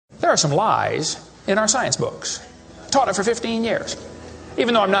are some lies in our science books. Taught it for 15 years.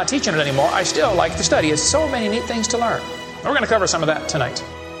 Even though I'm not teaching it anymore, I still like to study. It's so many neat things to learn. We're going to cover some of that tonight.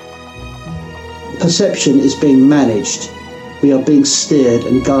 Perception is being managed. We are being steered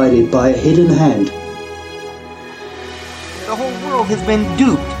and guided by a hidden hand. The whole world has been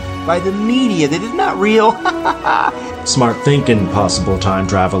duped by the media that is not real. Smart thinking, possible time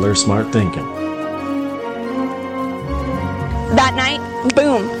traveler, smart thinking. That night,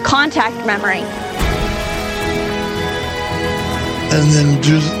 boom, contact memory. And then,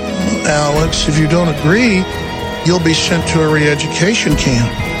 Alex, if you don't agree, you'll be sent to a re-education camp.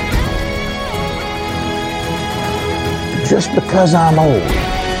 Just because I'm old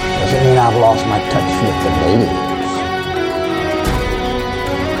doesn't mean I've lost my touch with the ladies.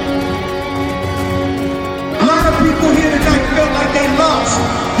 A lot of people here tonight felt like they lost.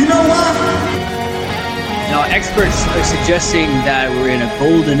 You know why? Now, experts are suggesting that we're in a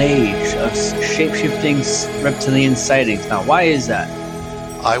golden age of shape-shifting reptilian sightings. Now, why is that?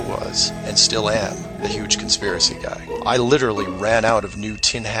 I was, and still am, a huge conspiracy guy. I literally ran out of new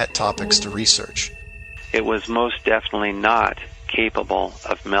tin hat topics to research. It was most definitely not capable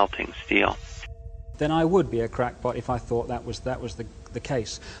of melting steel. Then I would be a crackpot if I thought that was the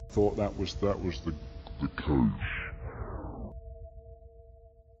case. Thought that was the case.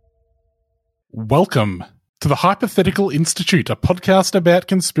 Welcome to the Hypothetical Institute, a podcast about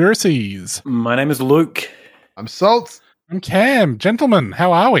conspiracies. My name is Luke. I'm Salt. I'm Cam. Gentlemen,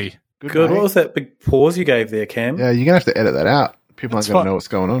 how are we? Good. What was that big pause you gave there, Cam? Yeah, you're going to have to edit that out. People aren't going to know what's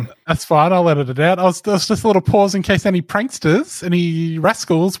going on. That's fine. I'll edit it out. I was just a little pause in case any pranksters, any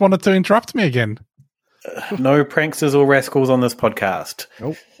rascals wanted to interrupt me again. No pranksters or rascals on this podcast.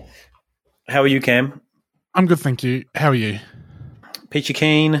 Nope. How are you, Cam? I'm good, thank you. How are you? Peachy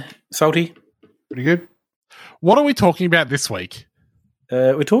keen, salty? Pretty good. What are we talking about this week?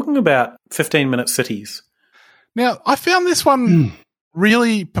 We're talking about 15-minute cities. Now, I found this one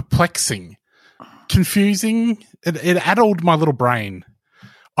really perplexing, confusing. It addled my little brain.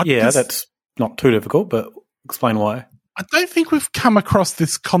 That's not too difficult, but explain why. I don't think we've come across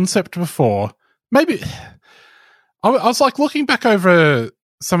this concept before. Maybe I was like looking back over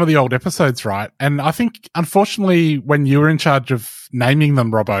some of the old episodes, right? And I think, unfortunately, when you were in charge of naming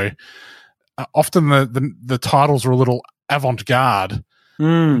them, Robbo, often the titles were a little avant-garde.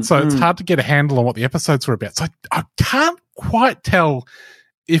 So it's hard to get a handle on what the episodes were about. So I can't quite tell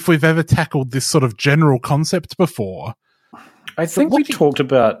if we've ever tackled this sort of general concept before. I think we talked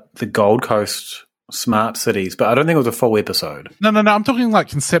about the Gold Coast smart cities, but I don't think it was a full episode. No. I'm talking like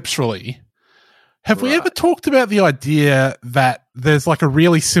conceptually. Have we ever talked about the idea that there's like a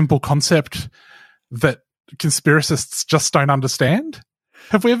really simple concept that conspiracists just don't understand?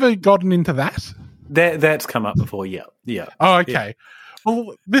 Have we ever gotten into that? That's come up before, yeah. Oh, okay. Yeah.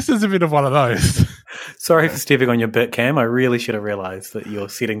 Well, this is a bit of one of those. Sorry for stepping on your bit, Cam. I really should have realised that you're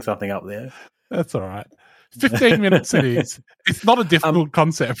setting something up there. That's all right. 15-minute cities. It's not a difficult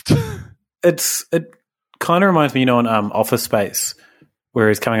concept. It kind of reminds me, on Office Space, where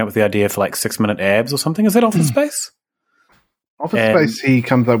he's coming up with the idea for like 6-minute abs or something. Is that Office Space? Office Space, he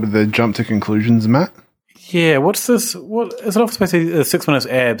comes up with the jump to conclusions, Matt. Yeah, what's this? What is it? Office Space? 6 minutes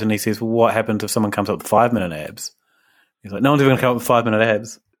abs, and he says, well, "What happens if someone comes up with 5-minute abs?" He's like, "No one's ever going to come up with 5-minute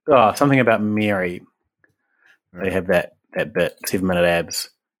abs." Oh, something about Mary. They have that bit, 7-minute abs.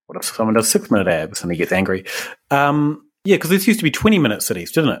 What if someone does 6-minute abs and he gets angry? Because this used to be 20-minute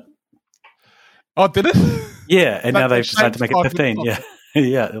cities, didn't it? Oh, did it? Yeah, and now they've decided to make it 15. Yeah,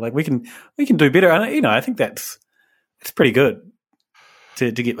 yeah. They're like, we can do better. And I think it's pretty good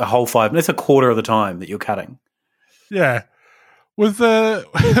to get a whole 5 minutes. That's a quarter of the time that you're cutting. Yeah. Were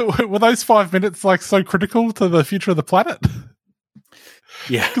those 5 minutes like so critical to the future of the planet?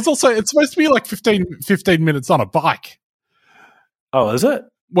 Yeah. Because also it's supposed to be like 15 minutes on a bike. Oh, is it?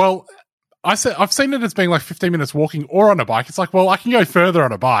 Well, I've seen it as being like 15 minutes walking or on a bike. It's like, well, I can go further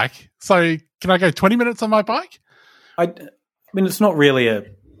on a bike. So can I go 20 minutes on my bike? I mean, it's not really a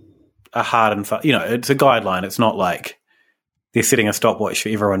hard and fast, it's a guideline. It's not like they're setting a stopwatch for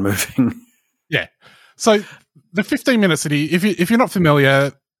everyone moving. Yeah. So the 15-minute city, if you're not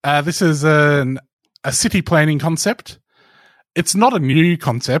familiar, this is a city planning concept. It's not a new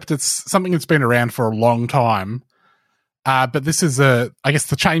concept. It's something that's been around for a long time. But this is I guess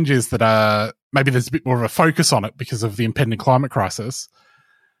the change is that maybe there's a bit more of a focus on it because of the impending climate crisis.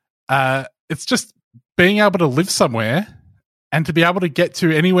 It's just being able to live somewhere and to be able to get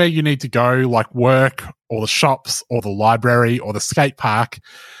to anywhere you need to go, like work or the shops or the library or the skate park,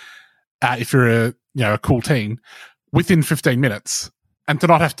 if you're a cool teen, within 15 minutes, and to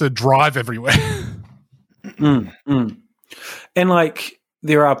not have to drive everywhere. And like,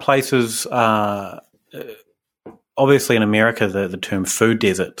 there are places, obviously in America, the term food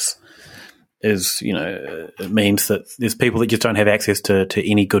deserts is, it means that there's people that just don't have access to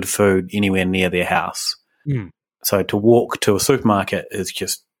any good food anywhere near their house. Mm. So to walk to a supermarket is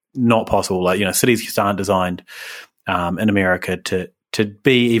just not possible. Like, cities just aren't designed in America to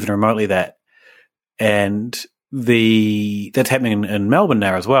be even remotely that. And that's happening in Melbourne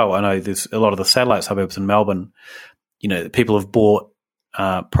now as well. I know there's a lot of the satellite suburbs in Melbourne. People have bought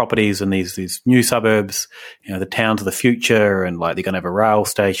properties in these new suburbs, the towns of the future, and like they're going to have a rail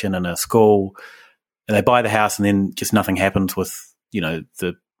station and a school, and they buy the house, and then just nothing happens with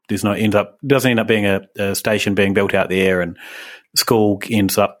doesn't end up being a station being built out there, and school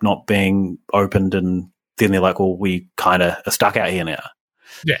ends up not being opened, and then they're like, well, we kind of are stuck out here now.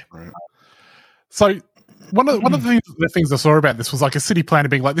 Yeah. Right. So one of the things I saw about this was like a city planner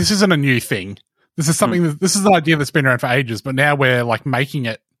being like, this isn't a new thing. This is something this is an idea that's been around for ages, but now we're like making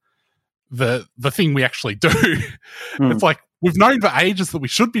it the thing we actually do. It's like we've known for ages that we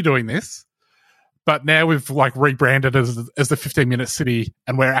should be doing this, but now we've like rebranded as the 15-minute city,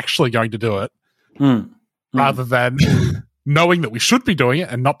 and we're actually going to do it rather than knowing that we should be doing it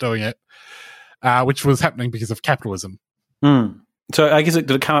and not doing it, which was happening because of capitalism. So I guess did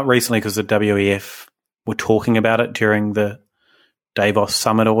it come up recently because the WEF were talking about it during the Davos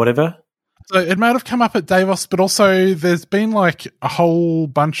summit or whatever? So it might have come up at Davos, but also there's been like a whole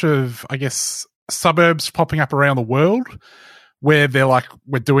bunch of, I guess, suburbs popping up around the world where they're like,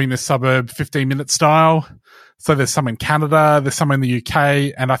 we're doing this suburb 15-minute style. So there's some in Canada, there's some in the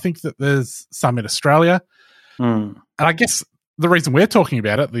UK, and I think that there's some in Australia. And I guess the reason we're talking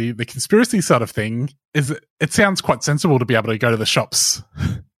about it, the conspiracy side of thing, is that it sounds quite sensible to be able to go to the shops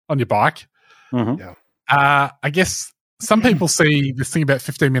on your bike. Yeah. I guess some people see this thing about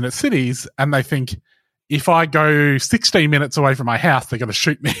 15-minute cities and they think, if I go 16 minutes away from my house, they're going to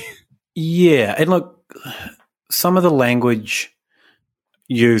shoot me. Yeah. And look, some of the language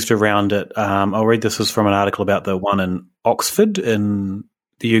used around it, I'll read this is from an article about the one in Oxford in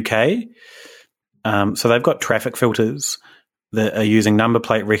the UK. So they've got traffic filters that are using number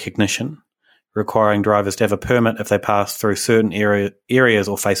plate recognition, requiring drivers to have a permit if they pass through certain areas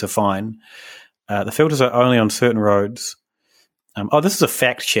or face a fine. The filters are only on certain roads. This is a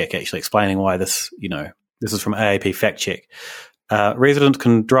fact check, actually, explaining why this, this is from AAP Fact Check. Residents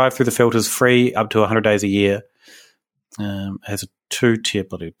can drive through the filters free up to 100 days a year. Has a 2-tier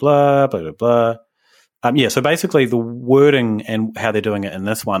blah, blah, blah, blah, blah. So basically the wording and how they're doing it in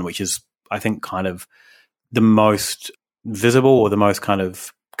this one, which is, I think, kind of the most visible or the most kind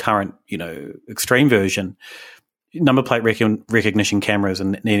of current, extreme version, number plate recognition cameras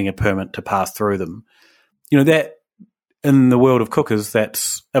and needing a permit to pass through them. That in the world of cookers,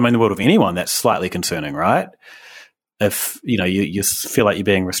 the world of anyone, that's slightly concerning, right? If, you feel like you're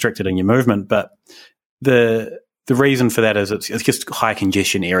being restricted in your movement. But the reason for that is it's just high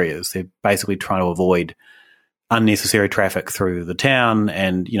congestion areas. They're basically trying to avoid unnecessary traffic through the town.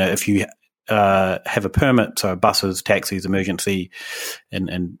 And, if you have a permit, so buses, taxis, emergency,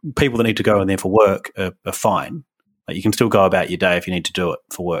 and people that need to go in there for work are fine. Like, you can still go about your day if you need to do it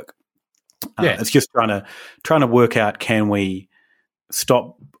for work. It's just trying to work out, can we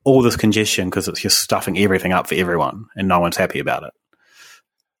stop all this congestion because it's just stuffing everything up for everyone and no one's happy about it.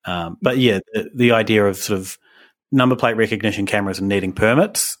 But yeah, the idea of sort of number plate recognition cameras and needing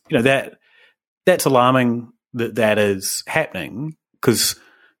permits, that's alarming that is happening, because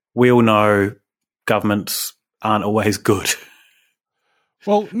we all know governments aren't always good.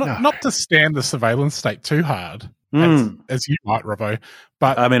 Well, not to stand the surveillance state too hard, as you might, Robbo.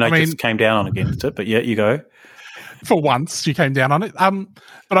 But I just came down against it. But yeah, you go. For once, you came down on it.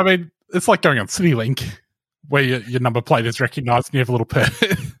 But it's like going on CityLink, where your number plate is recognised and you have a little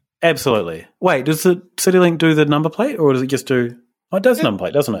permit. Absolutely. Wait, does the CityLink do the number plate, or does it just do? Oh, it does number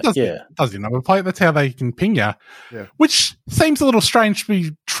plate, doesn't it? It does your number plate. That's how they can ping you. Yeah. Which seems a little strange to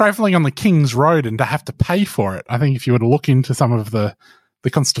be travelling on the King's Road and to have to pay for it. I think if you were to look into some of the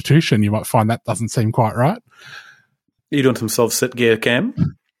Constitution, you might find that doesn't seem quite right. Are you doing some self-sit gear, Cam?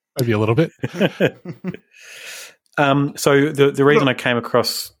 Maybe a little bit. So the reason I came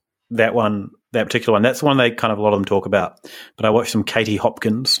across that particular one, that's the one they kind of a lot of them talk about. But I watched some Katie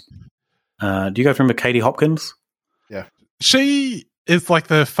Hopkins. Do you guys remember Katie Hopkins? Yeah. She is like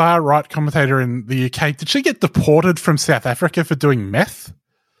the far right commentator in the UK. Did she get deported from South Africa for doing meth?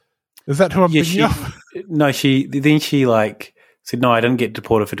 Is that who I'm thinking of? No, she said, no, I didn't get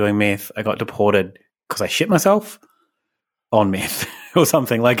deported for doing meth. I got deported because I shit myself on meth or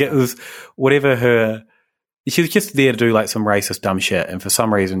something. Like, it was whatever her She was just there to do like some racist dumb shit, and for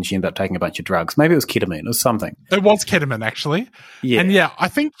some reason she ended up taking a bunch of drugs. Maybe it was ketamine or something. It was ketamine, actually. Yeah. And I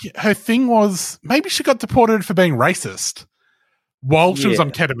think her thing was maybe she got deported for being racist while she was on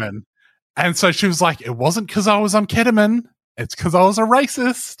ketamine. And so she was like, it wasn't because I was on ketamine, it's because I was a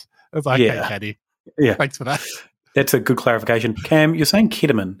racist. I was like, hey, Katie. Yeah. Thanks for that. That's a good clarification. Cam, you're saying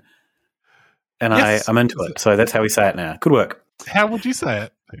ketamine, and yes. I'm into it. So that's how we say it now. Good work. How would you say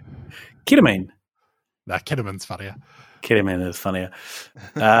it? Ketamine. Nah, ketamine's funnier. Ketamine is funnier.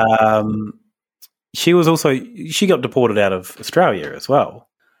 She got deported out of Australia as well.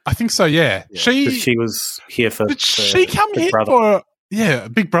 I think so, yeah. She was here for Did she come here Brother. for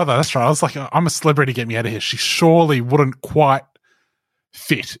Big Brother, that's right. I was like, I'm a celebrity, get me out of here. She surely wouldn't quite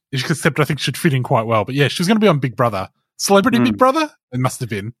fit. Except I think she'd fit in quite well. But yeah, she was going to be on Big Brother. Celebrity Big Brother? It must have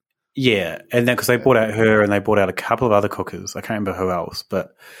been. Yeah, and then because they brought out her and they brought out a couple of other cookers. I can't remember who else,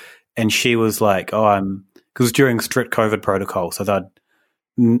 and she was like, because during strict COVID protocol, so they'd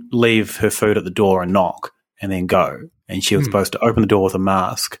leave her food at the door and knock and then go. And she was supposed to open the door with a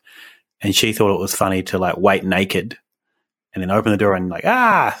mask, and she thought it was funny to like wait naked and then open the door and like,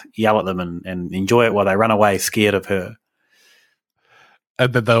 yell at them and enjoy it while they run away scared of her.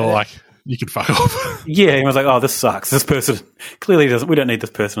 And then they were like, you can fuck off. Yeah, he was like, oh, this sucks. This person clearly doesn't, we don't need this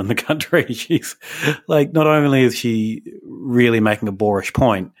person in the country. She's like, not only is she really making a boorish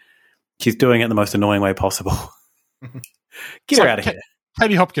point, she's doing it in the most annoying way possible. Get her out of here.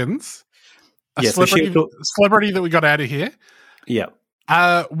 Katie Hopkins, celebrity that we got out of here. Yeah.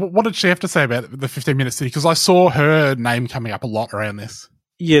 What did she have to say about the 15-minute city? Because I saw her name coming up a lot around this.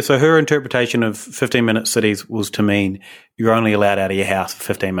 Yeah, so her interpretation of 15-minute cities was to mean you're only allowed out of your house for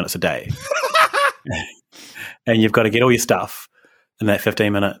 15 minutes a day. And you've got to get all your stuff in that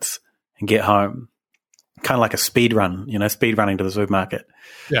 15 minutes and get home. Kind of like a speed run, speed running to the supermarket.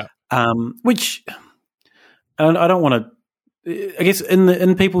 Yeah. Which I don't want to. I guess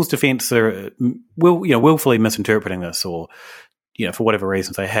in people's defence, they're willfully misinterpreting this, or for whatever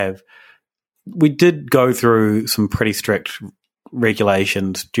reasons they have. We did go through some pretty strict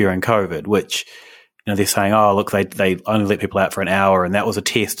regulations during COVID, which they're saying, oh look, they only let people out for an hour, and that was a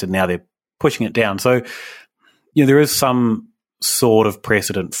test, and now they're pushing it down. So there is some sort of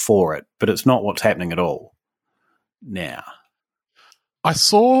precedent for it, but it's not what's happening at all now. I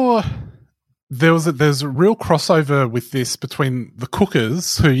saw there's a real crossover with this between the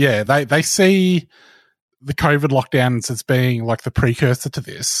cookers who, they see the COVID lockdowns as being like the precursor to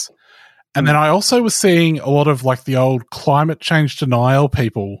this. And then I also was seeing a lot of like the old climate change denial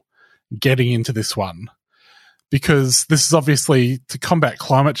people getting into this one, because this is obviously to combat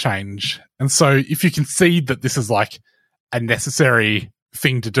climate change. And so if you concede that this is like a necessary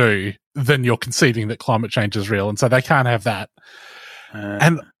thing to do, then you're conceding that climate change is real. And so they can't have that.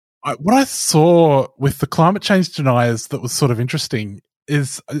 And what I saw with the climate change deniers that was sort of interesting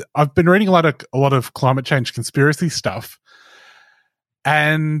is I've been reading a lot of climate change conspiracy stuff,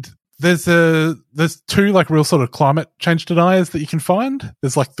 and there's two like real sort of climate change deniers that you can find.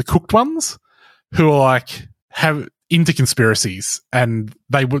 There's like the cooked ones who are like have into conspiracies, and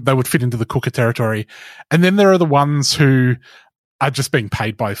they would fit into the cooker territory. And then there are the ones who are just being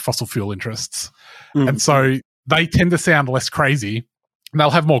paid by fossil fuel interests. And so they tend to sound less crazy, and they'll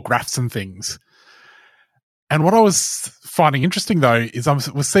have more graphs and things. And what I was finding interesting, though, is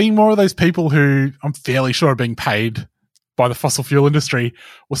we're seeing more of those people who I'm fairly sure are being paid by the fossil fuel industry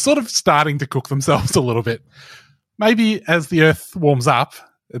were sort of starting to cook themselves a little bit. Maybe as the earth warms up,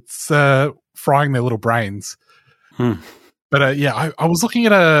 it's frying their little brains. But I was looking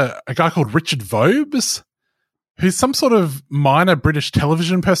at a guy called Richard Vobes, who's some sort of minor British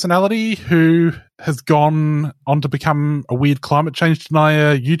television personality who has gone on to become a weird climate change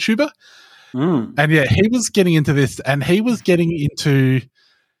denier YouTuber. And he was getting into this, and he was getting into,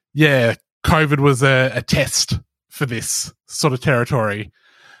 COVID was a test for this sort of territory.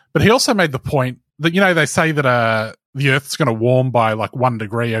 But he also made the point that, they say that the Earth's going to warm by like 1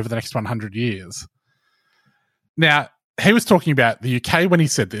 degree over the next 100 years. Now, he was talking about the UK when he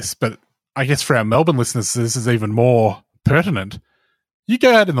said this, but I guess for our Melbourne listeners, this is even more pertinent. You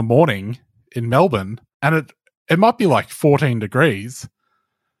go out in the morning in Melbourne, and it might be like 14 degrees.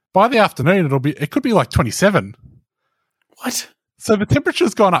 By the afternoon, it could be like 27. What? So the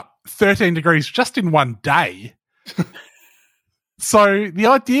temperature's gone up 13 degrees just in one day. So the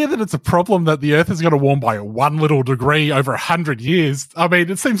idea that it's a problem that the Earth is going to warm by 1 little degree over 100 years, I mean,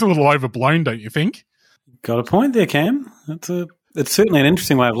 it seems a little overblown, don't you think? Got a point there, Cam. It's certainly an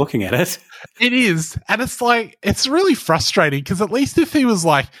interesting way of looking at it. It is. And it's like, it's really frustrating, because at least if he was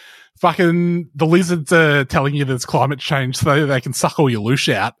like, fucking the lizards are telling you there's climate change so they can suck all your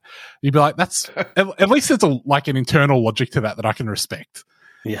loosh out. You'd be like, that's at least there's an internal logic to that I can respect.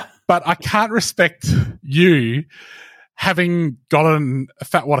 Yeah. But I can't respect you having gotten a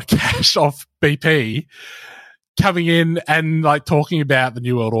fat wad of cash off BP, coming in and like talking about the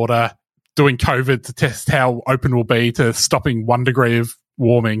New World Order, doing COVID to test how open we'll be to stopping 1 degree of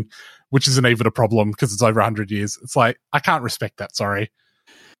warming, which isn't even a problem because it's over 100 years. It's like, I can't respect that, sorry.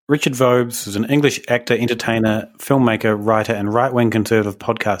 Richard Vobes is an English actor, entertainer, filmmaker, writer, and right-wing conservative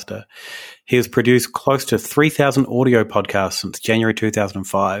podcaster. He has produced close to 3,000 audio podcasts since January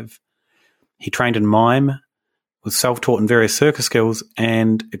 2005. He trained in mime, was self-taught in various circus skills,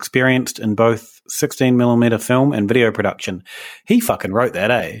 and experienced in both 16mm film and video production. He fucking wrote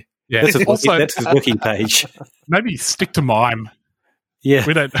that, eh? Yeah. That's his wiki page. Maybe stick to mime. Yeah.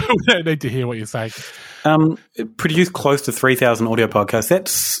 We don't need to hear what you're saying. Produced close to 3,000 audio podcasts.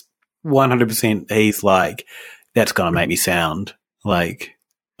 That's 100%. He's like, that's going to make me sound like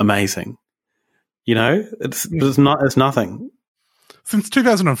amazing. You know, it's nothing. Since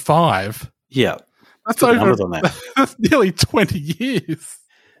 2005. Yeah. That's over. That's nearly 20 years.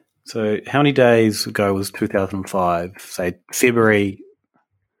 So how many days ago was 2005? Say February,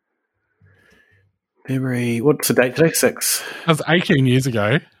 what's the date today? 6. That was 18 years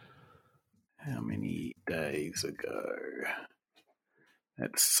ago. How many days ago?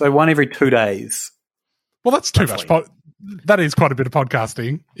 That's so 1 every 2 days. Well, that's too much. That is quite a bit of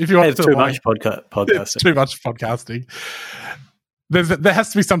podcasting. If you want to too much podcasting. It's too much podcasting. There has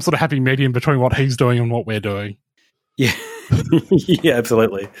to be some sort of happy medium between what he's doing and what we're doing. Yeah. Yeah,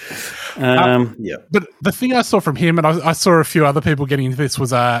 absolutely. Yeah. But the thing I saw from him, and I saw a few other people getting into this,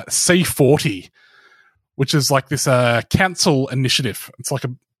 was C40, which is like this council initiative. It's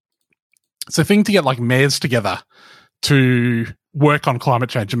a thing to get like mayors together to work on climate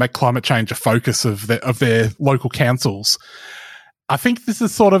change and make climate change a focus of their local councils. I think this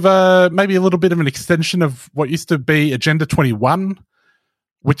is sort of maybe a little bit of an extension of what used to be Agenda 21,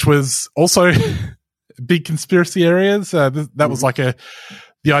 which was also big conspiracy areas. That was like the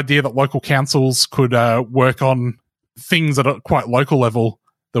idea that local councils could work on things at a quite local level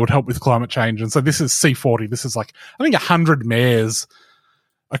that would help with climate change. And so this is C40. This is like, I think 100 mayors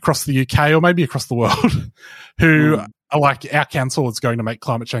across the UK or maybe across the world who are like, our council is going to make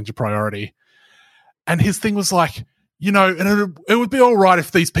climate change a priority. And his thing was like, you know, and it would be all right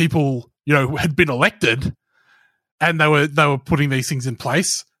if these people, you know, had been elected and they were putting these things in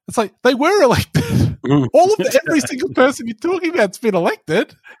place. It's like, they were elected. Every single person you're talking about's been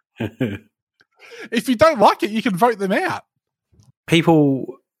elected. If you don't like it, you can vote them out.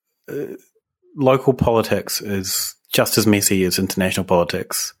 People, local politics is just as messy as international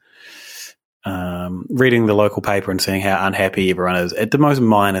politics. Reading the local paper and seeing how unhappy everyone is at the most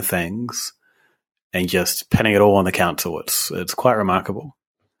minor things and just pinning it all on the council, it's quite remarkable.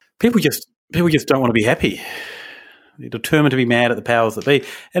 People just don't want to be happy. They're determined to be mad at the powers that be,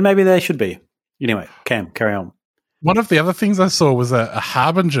 and maybe they should be. Anyway, Cam, carry on. One of the other things I saw was a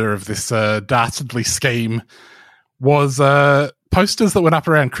harbinger of this dastardly scheme was posters that went up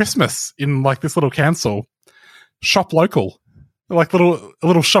around Christmas in like this little council, shop local, like a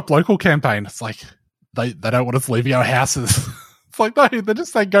little shop local campaign. It's like they don't want us leaving our houses. It's like, no, they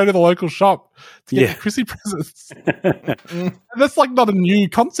just say go to the local shop to get the Chrissy presents. And that's like not a new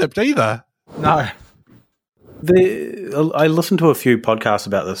concept either. No. I listened to a few podcasts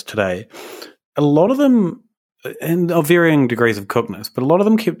about this today. A lot of them, and of varying degrees of cookness, but a lot of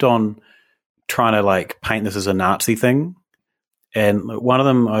them kept on trying to like paint this as a Nazi thing. And one of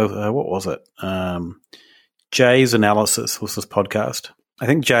them, what was it? Jay's Analysis was this podcast. I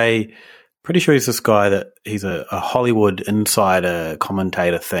think Jay, pretty sure he's this guy that he's a Hollywood insider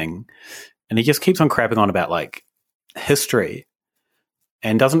commentator thing. And he just keeps on crapping on about like history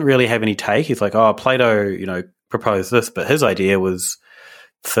and doesn't really have any take. He's like, oh, Plato, you know, proposed this, but his idea was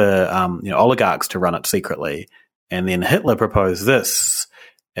for oligarchs to run it secretly. And then Hitler proposed this.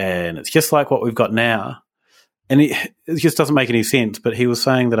 And it's just like what we've got now. And it just doesn't make any sense. But he was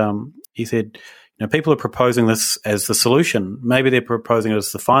saying that he said, you know, people are proposing this as the solution. Maybe they're proposing it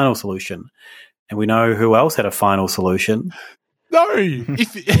as the final solution. And we know who else had a final solution. No,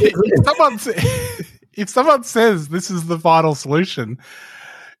 if someone says this is the final solution,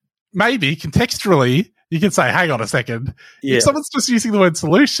 maybe contextually you can say, hang on a second. Yeah. If someone's just using the word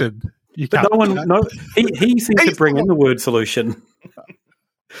solution, you can't. He seems to bring in the word solution.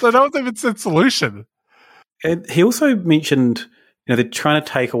 So no one's even said solution. And he also mentioned, you know, they're trying to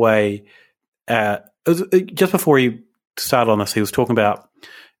take away. Just before he started on this, he was talking about,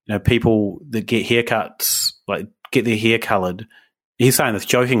 you know, people that get haircuts, like get their hair coloured he's saying this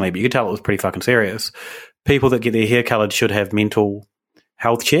jokingly, but you could tell it was pretty fucking serious. People that get their hair coloured should have mental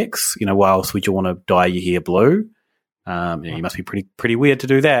health checks. Why else would you want to dye your hair blue? You must be pretty weird to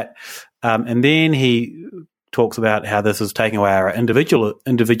do that. And then he talks about how this is taking away our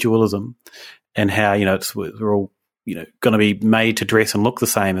individualism, and how we're all going to be made to dress and look the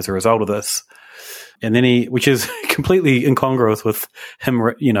same as a result of this. And then which is completely incongruous with him,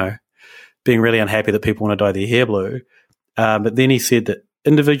 being really unhappy that people want to dye their hair blue. But then he said that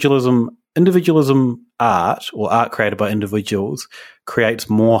individualism art, or art created by individuals, creates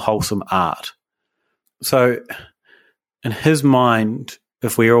more wholesome art. So in his mind,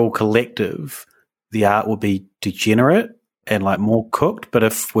 if we're all collective, the art will be degenerate and like more cooked. But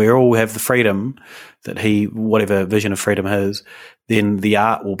if we all have the freedom that whatever vision of freedom is, then the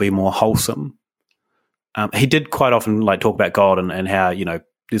art will be more wholesome. He did quite often talk about God and how,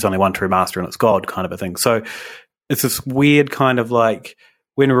 there's only one true master and it's God kind of a thing. So it's this weird kind of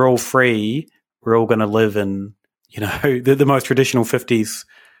when we're all free, we're all going to live in, the most traditional 50s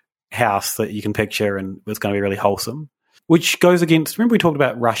house that you can picture, and it's going to be really wholesome, which goes against, remember we talked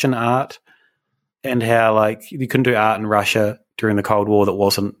about Russian art and how you couldn't do art in Russia during the Cold War that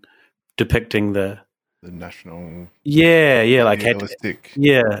wasn't depicting the national, realistic.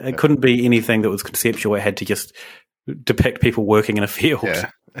 It couldn't be anything that was conceptual. It had to just depict people working in a field.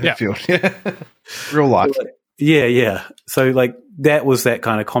 Field, real life. So that was that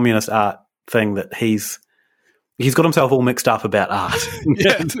kind of communist art thing that he's got himself all mixed up about art.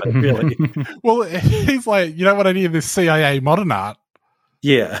 Really. Well, he's you don't want any of this CIA modern art.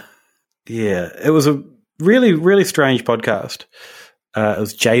 Yeah. It was a really, really strange podcast. It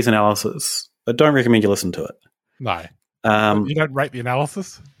was Jay's analysis. I don't recommend you listen to it. No. You don't rate the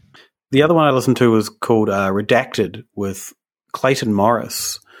analysis? The other one I listened to was called Redacted with Clayton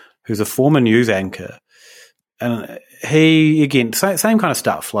Morris, who's a former news anchor. And he, again, same kind of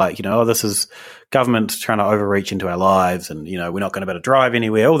stuff, this is government trying to overreach into our lives, and, we're not going to be able to drive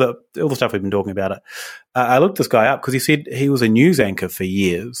anywhere, all the stuff we've been talking about. I looked this guy up because he said he was a news anchor for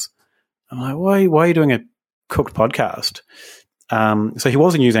years. I'm like, why are you doing a cooked podcast? So he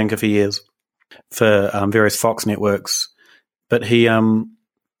was a news anchor for years for various Fox networks, but he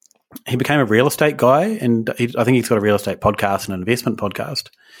became a real estate guy, and I think he's got a real estate podcast and an investment podcast.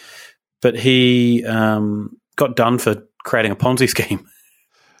 But he got done for creating a Ponzi scheme.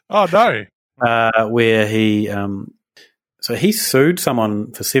 Oh no! Where he so he sued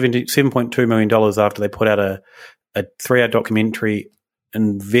someone for $7.2 million after they put out a 3-hour documentary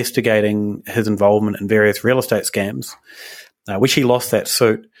investigating his involvement in various real estate scams, which he lost that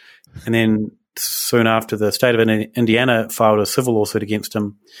suit. And then soon after, the state of Indiana filed a civil lawsuit against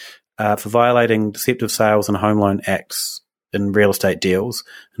him for violating deceptive sales and home loan acts in real estate deals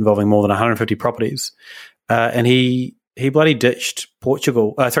involving more than 150 properties. And he bloody ditched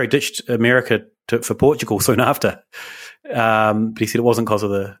America for Portugal soon after. But he said it wasn't because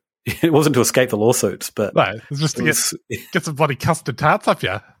of it wasn't to escape the lawsuits, but no, it's just to get some bloody custard tarts up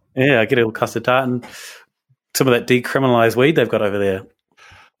you. Yeah, get a little custard tart and some of that decriminalised weed they've got over there.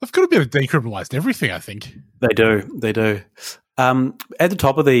 They've got a bit of decriminalised everything, I think. They do. At the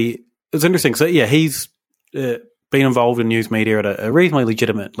top of it's interesting. So yeah, he's been involved in news media at a reasonably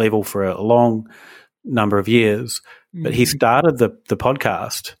legitimate level for a long number of years, but he started the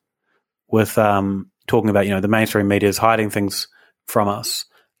podcast with talking about the mainstream media is hiding things from us.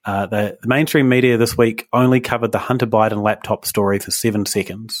 The mainstream media this week only covered the Hunter Biden laptop story for 7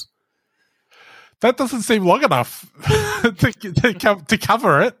 seconds. That doesn't seem long enough to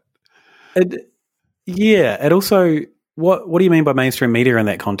cover it. And also, what do you mean by mainstream media in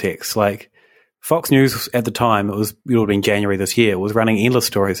that context? Fox News at the time, it would have been January this year, was running endless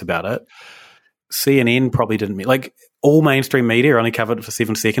stories about it. CNN probably didn't mean all mainstream media only covered it for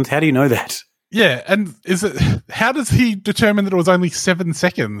 7 seconds. How do you know that? Yeah, and how does he determine that it was only 7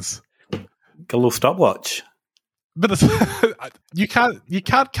 seconds? Got a little stopwatch. But you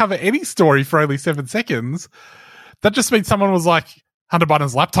can't cover any story for only 7 seconds. That just means someone was like, Hunter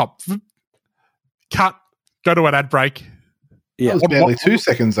Biden's laptop, cut, go to an ad break. Yeah, it was barely 2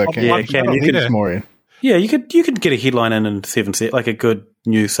 seconds. Okay, yeah, you could get a headline in 7 seconds, like a good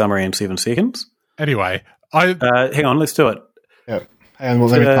news summary in 7 seconds. Anyway, hang on, let's do it. Yeah, and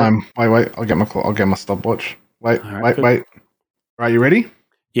we'll every time. Wait, I'll get my stopwatch. Wait. Right, you ready?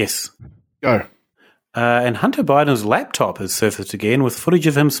 Yes. Go. And Hunter Biden's laptop has surfaced again with footage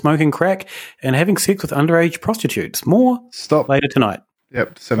of him smoking crack and having sex with underage prostitutes. More later tonight.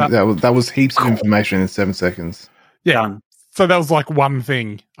 Yep, that was heaps of information in 7 seconds. Yeah, done. So that was one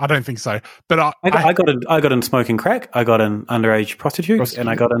thing. I don't think so. But I got in smoking crack. I got in underage prostitutes, and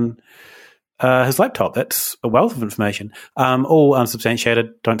I got in His laptop. That's a wealth of information. All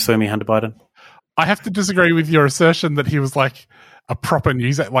unsubstantiated. Don't sue me, Hunter Biden. I have to disagree with your assertion that he was like a proper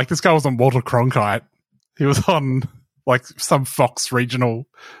news. Like this guy wasn't Walter Cronkite. He was on like some Fox regional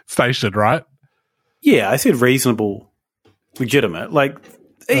station, right? Yeah, I said reasonable, legitimate. Like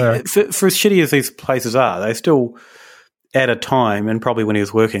for as shitty as these places are, they still, at a time and probably when he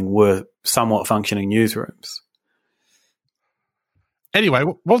was working, were somewhat functioning newsrooms. Anyway,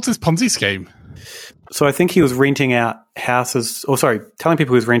 what's his Ponzi scheme? So I think he was renting out houses, telling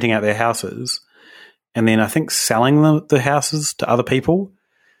people he was renting out their houses, and then I think selling the houses to other people,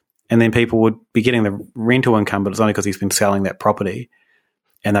 and then people would be getting the rental income, but it's only because he's been selling that property,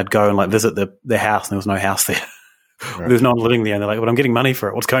 and they'd go and like visit the house, and there was no house there. Right. There's no one living there, and they're like, "Well, I'm getting money for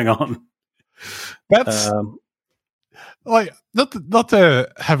it. What's going on?" That's like not to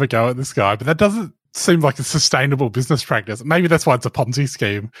have a go at this guy, but that doesn't seem like a sustainable business practice. Maybe that's why it's a Ponzi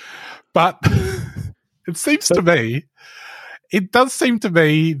scheme, but it does seem to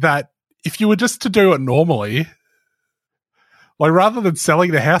me that if you were just to do it normally, like rather than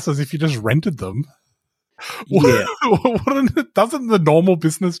selling the houses, if you just rented them, doesn't the normal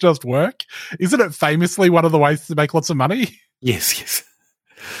business just work? Isn't it famously one of the ways to make lots of money? Yes.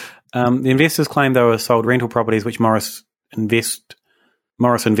 The investors claimed they were sold rental properties, which Morris Invest,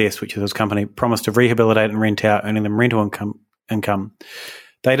 which is his company, promised to rehabilitate and rent out, earning them rental income.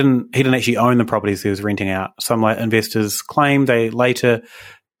 He didn't actually own the properties he was renting out. Some investors claim they later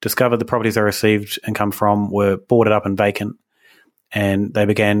discovered the properties they received income from were boarded up and vacant, and they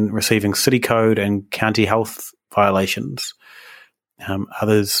began receiving city code and county health violations.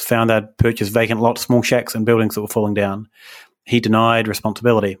 Others found they'd purchased vacant lots, small shacks, and buildings that were falling down. He denied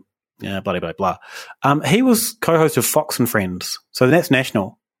responsibility. Blah, blah, blah. He was co-host of Fox and Friends, so that's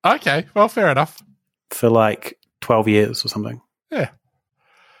national. Okay, well, fair enough. For like 12 years or something. Yeah.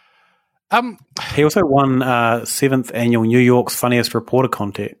 He also won 7th annual New York's Funniest Reporter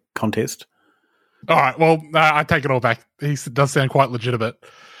contest. All right, well, I take it all back. He does sound quite legitimate.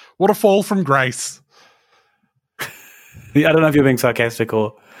 What a fall from grace. I don't know if you're being sarcastic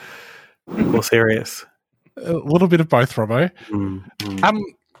or serious. A little bit of both, Robbo.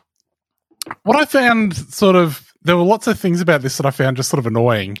 What I found there were lots of things about this that I found just sort of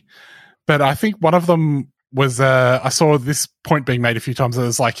annoying, but I think one of them was I saw this point being made a few times. It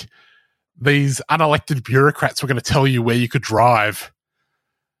was like these unelected bureaucrats were going to tell you where you could drive.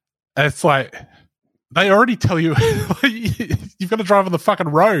 And it's like they already tell you you've got to drive on the fucking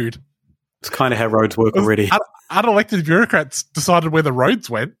road. It's kind of how roads work already. Unelected bureaucrats decided where the roads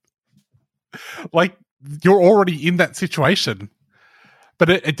went. Like you're already in that situation. But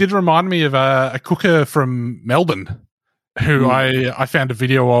it did remind me of a cooker from Melbourne who I found a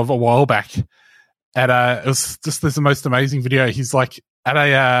video of a while back. It was just the most amazing video. He's like at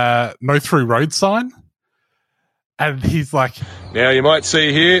a no through road sign, and he's like, "Now you might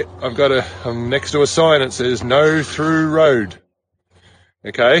see here, I'm next to a sign that says no through road.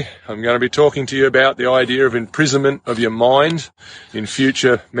 Okay, I'm going to be talking to you about the idea of imprisonment of your mind in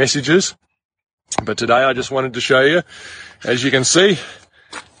future messages. But today I just wanted to show you, as you can see,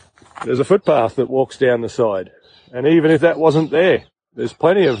 there's a footpath that walks down the side. And even if that wasn't there, there's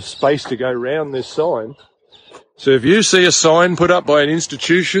plenty of space to go round this sign. So if you see a sign put up by an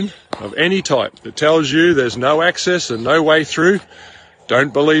institution of any type that tells you there's no access and no way through,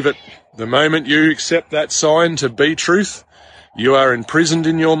 don't believe it. The moment you accept that sign to be truth, you are imprisoned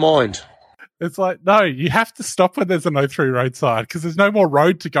in your mind." It's like, no, you have to stop when there's a no through road sign because there's no more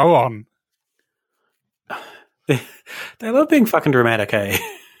road to go on. They love being fucking dramatic, eh?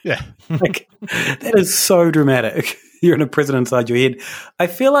 Yeah. Like, that is so dramatic. You're in a prison inside your head. I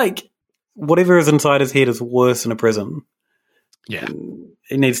feel like whatever is inside his head is worse than a prison. Yeah.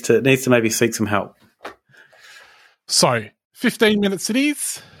 He needs to maybe seek some help. So, 15-minute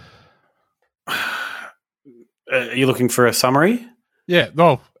cities. Are you looking for a summary? Yeah.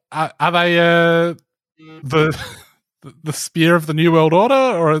 Well, are they the spear of the New World Order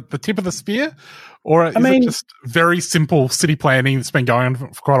or the tip of the spear? Or is it just very simple city planning that's been going on for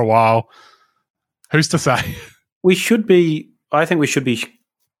quite a while? Who's to say? I think we should be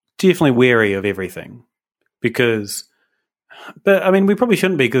definitely wary of everything but I mean, we probably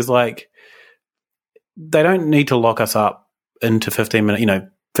shouldn't be because like they don't need to lock us up into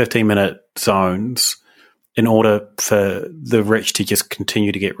 15-minute zones in order for the rich to just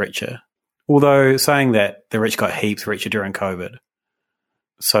continue to get richer. Although saying that, the rich got heaps richer during COVID.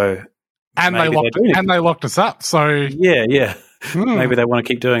 So... And they locked us up. So yeah. Maybe they want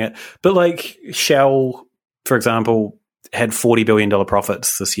to keep doing it. But like Shell, for example, had $40 billion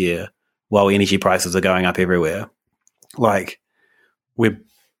profits this year while energy prices are going up everywhere. Like we're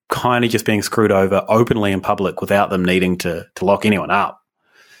kind of just being screwed over openly in public without them needing to lock anyone up.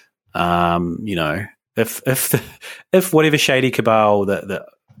 You know, if whatever shady cabal that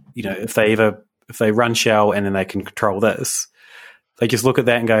you know, if they run Shell and then they can control this, they just look at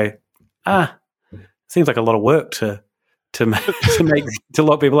that and go, seems like a lot of work to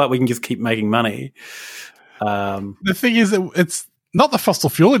lock people up. We can just keep making money. The thing is that it's not the fossil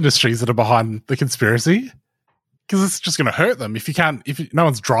fuel industries that are behind the conspiracy, because it's just going to hurt them if no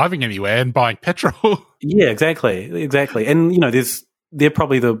one's driving anywhere and buying petrol. Yeah, exactly. And you know, they're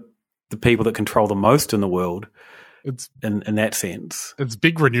probably the people that control the most in the world. It's in that sense. It's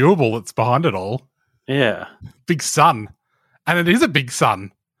big renewable that's behind it all. Yeah, big sun, and it is a big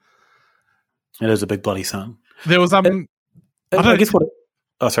sun. It is a big bloody sun. There was I guess what?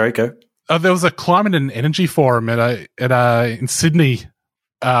 Oh, sorry, go. There was a climate and energy forum in Sydney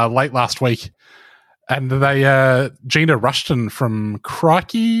late last week, and Gina Rushton from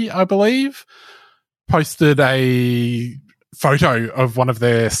Crikey, I believe, posted a photo of one of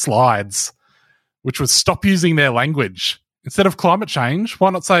their slides, which was stop using their language. Instead of climate change, why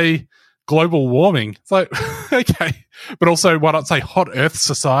not say global warming? It's like, okay. But also, why not say hot earth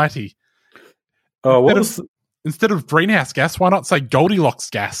society? Oh, instead of greenhouse gas, why not say Goldilocks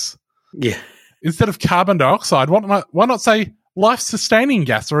gas? Yeah. Instead of carbon dioxide, why not say life-sustaining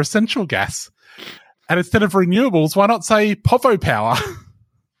gas or essential gas? And instead of renewables, why not say POVO power?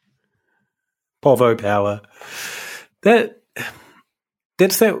 POVO power. That's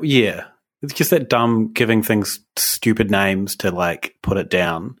that, yeah. It's just that dumb giving things stupid names to, like, put it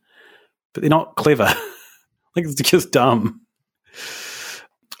down. But they're not clever. Like, it's just dumb.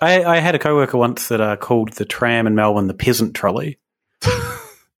 I had a coworker once that called the tram in Melbourne the peasant trolley,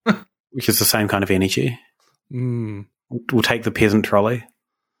 which is the same kind of energy. Mm. We'll take the peasant trolley.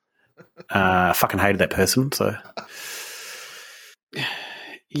 I fucking hated that person, so...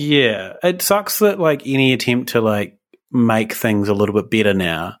 Yeah, it sucks that, like, any attempt to, like, make things a little bit better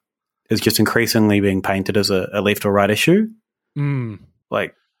now is just increasingly being painted as a left or right issue. Mm.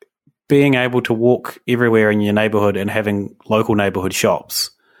 Like, being able to walk everywhere in your neighbourhood and having local neighbourhood shops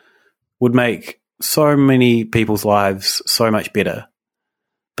would make so many people's lives so much better.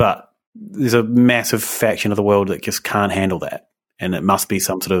 But there's a massive faction of the world that just can't handle that. And it must be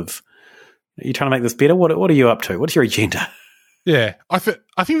some sort of, are you trying to make this better? What are you up to? What's your agenda? Yeah, I think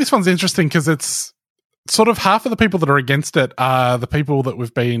this one's interesting because it's sort of half of the people that are against it are the people that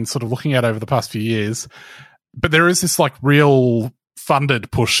we've been sort of looking at over the past few years. But there is this like real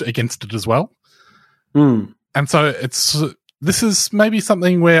funded push against it as well. Mm. And so this is maybe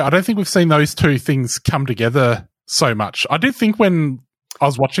something where I don't think we've seen those two things come together so much. I did think when I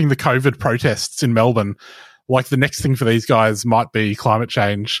was watching the COVID protests in Melbourne, like the next thing for these guys might be climate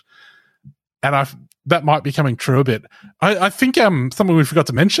change. And that might be coming true a bit. I think something we forgot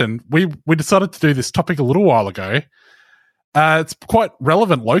to mention, we decided to do this topic a little while ago. It's quite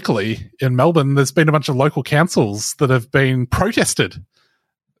relevant locally in Melbourne. There's been a bunch of local councils that have been protested.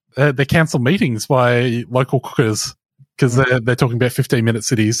 They're council meetings by local cookers because they're talking about 15-minute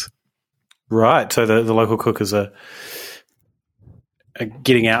cities. Right. So the local cookers are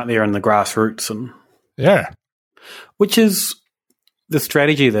getting out there in the grassroots. And yeah. Which is the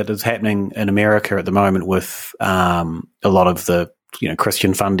strategy that is happening in America at the moment with a lot of the,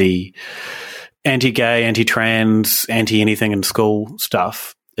 Christian fundy, anti-gay, anti-trans, anti-anything in school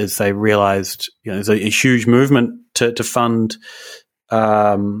stuff, is they realized, there's a huge movement to fund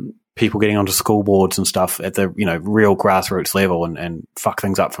people getting onto school boards and stuff at the, real grassroots level and fuck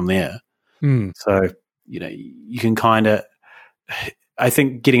things up from there. Mm. So, you can kind of, I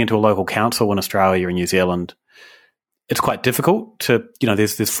think getting into a local council in Australia or New Zealand, it's quite difficult to,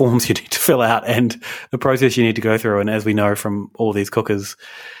 there's forms you need to fill out and the process you need to go through. And as we know from all these cookers,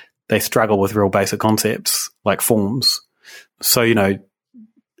 they struggle with real basic concepts like forms. So,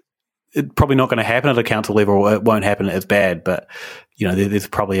 it's probably not going to happen at a council level, or it won't happen as bad, but, there's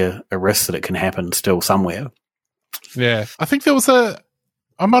probably a risk that it can happen still somewhere. Yeah. I think there was I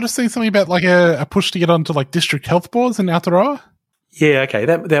might have seen something about like a push to get onto like district health boards in Aotearoa. Yeah, okay.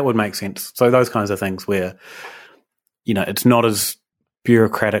 That would make sense. So those kinds of things where, it's not as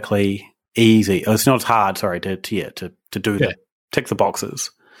bureaucratically easy. It's not as hard, to do that. Tick the boxes.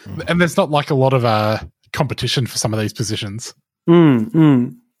 And there's not like a lot of competition for some of these positions.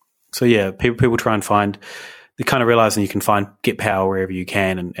 So yeah, people try and find, they kind of realizing you can get power wherever you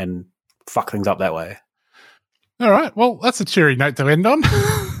can and fuck things up that way. All right. Well, that's a cheery note to end on.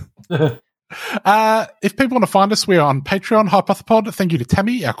 If people want to find us, we are on Patreon, Hypothepod. Thank you to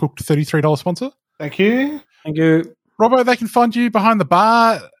Tammy, our cooked $33 sponsor. Thank you. Thank you. Robbo, they can find you behind the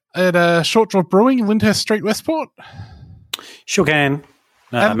bar at Short Draw Brewing, Lyndhurst Street, Westport. Sure can.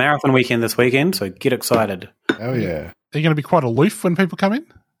 A marathon weekend this weekend, so get excited. Oh, yeah. Are you going to be quite aloof when people come in?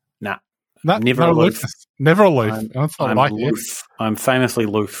 Nah. Never aloof. Never aloof. That's not I'm like aloof. I'm famously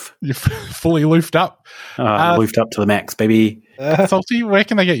aloof. You're fully aloofed up. Aloofed up to the max, baby. Salty, where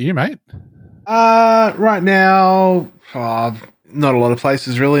can they get you, mate? Right now, not a lot of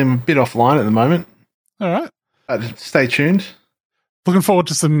places really. I'm a bit offline at the moment. All right. Stay tuned. Looking forward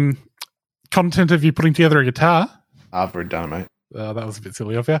to some content of you putting together a guitar. I've already done it, mate. That was a bit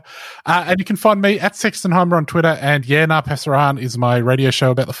silly of you. And you can find me at Sextonheimer on Twitter. And Na Pasaran is my radio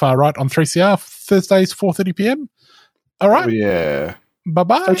show about the far right on 3CR, Thursdays, 4:30 p.m. All right. Oh, yeah.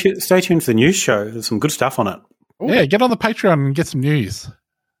 Bye-bye. Stay tuned to the news show. There's some good stuff on it. Ooh. Yeah, get on the Patreon and get some news.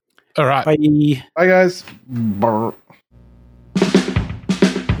 All right. Bye. Bye, guys.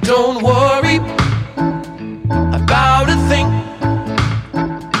 Don't worry about a thing,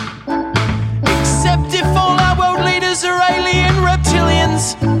 except if all our world leaders are alien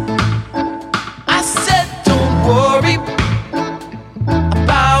reptilians. I said don't worry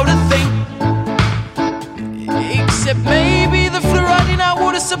about a thing, except maybe the fluoride in our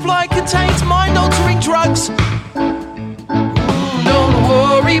water supply contains mind-altering drugs. Don't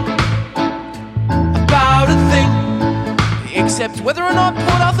worry about a thing, except whether or not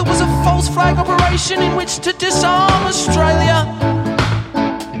Port Arthur was a false flag operation in which to disarm Australia.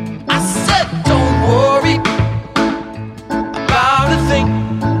 I said don't worry about a thing.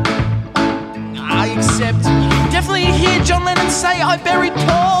 I accept you can definitely hear John Lennon say I buried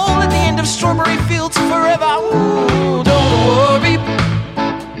Paul at the end of Strawberry Fields Forever. Ooh, don't worry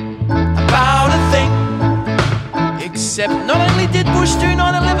about a thing, except not only did Bush do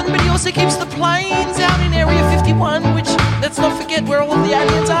 9/11, but he also keeps the planes out in Area 51, which, let's not forget where all of the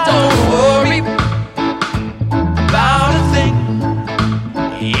aliens are. Don't worry about a thing,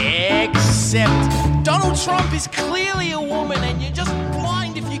 except Donald Trump is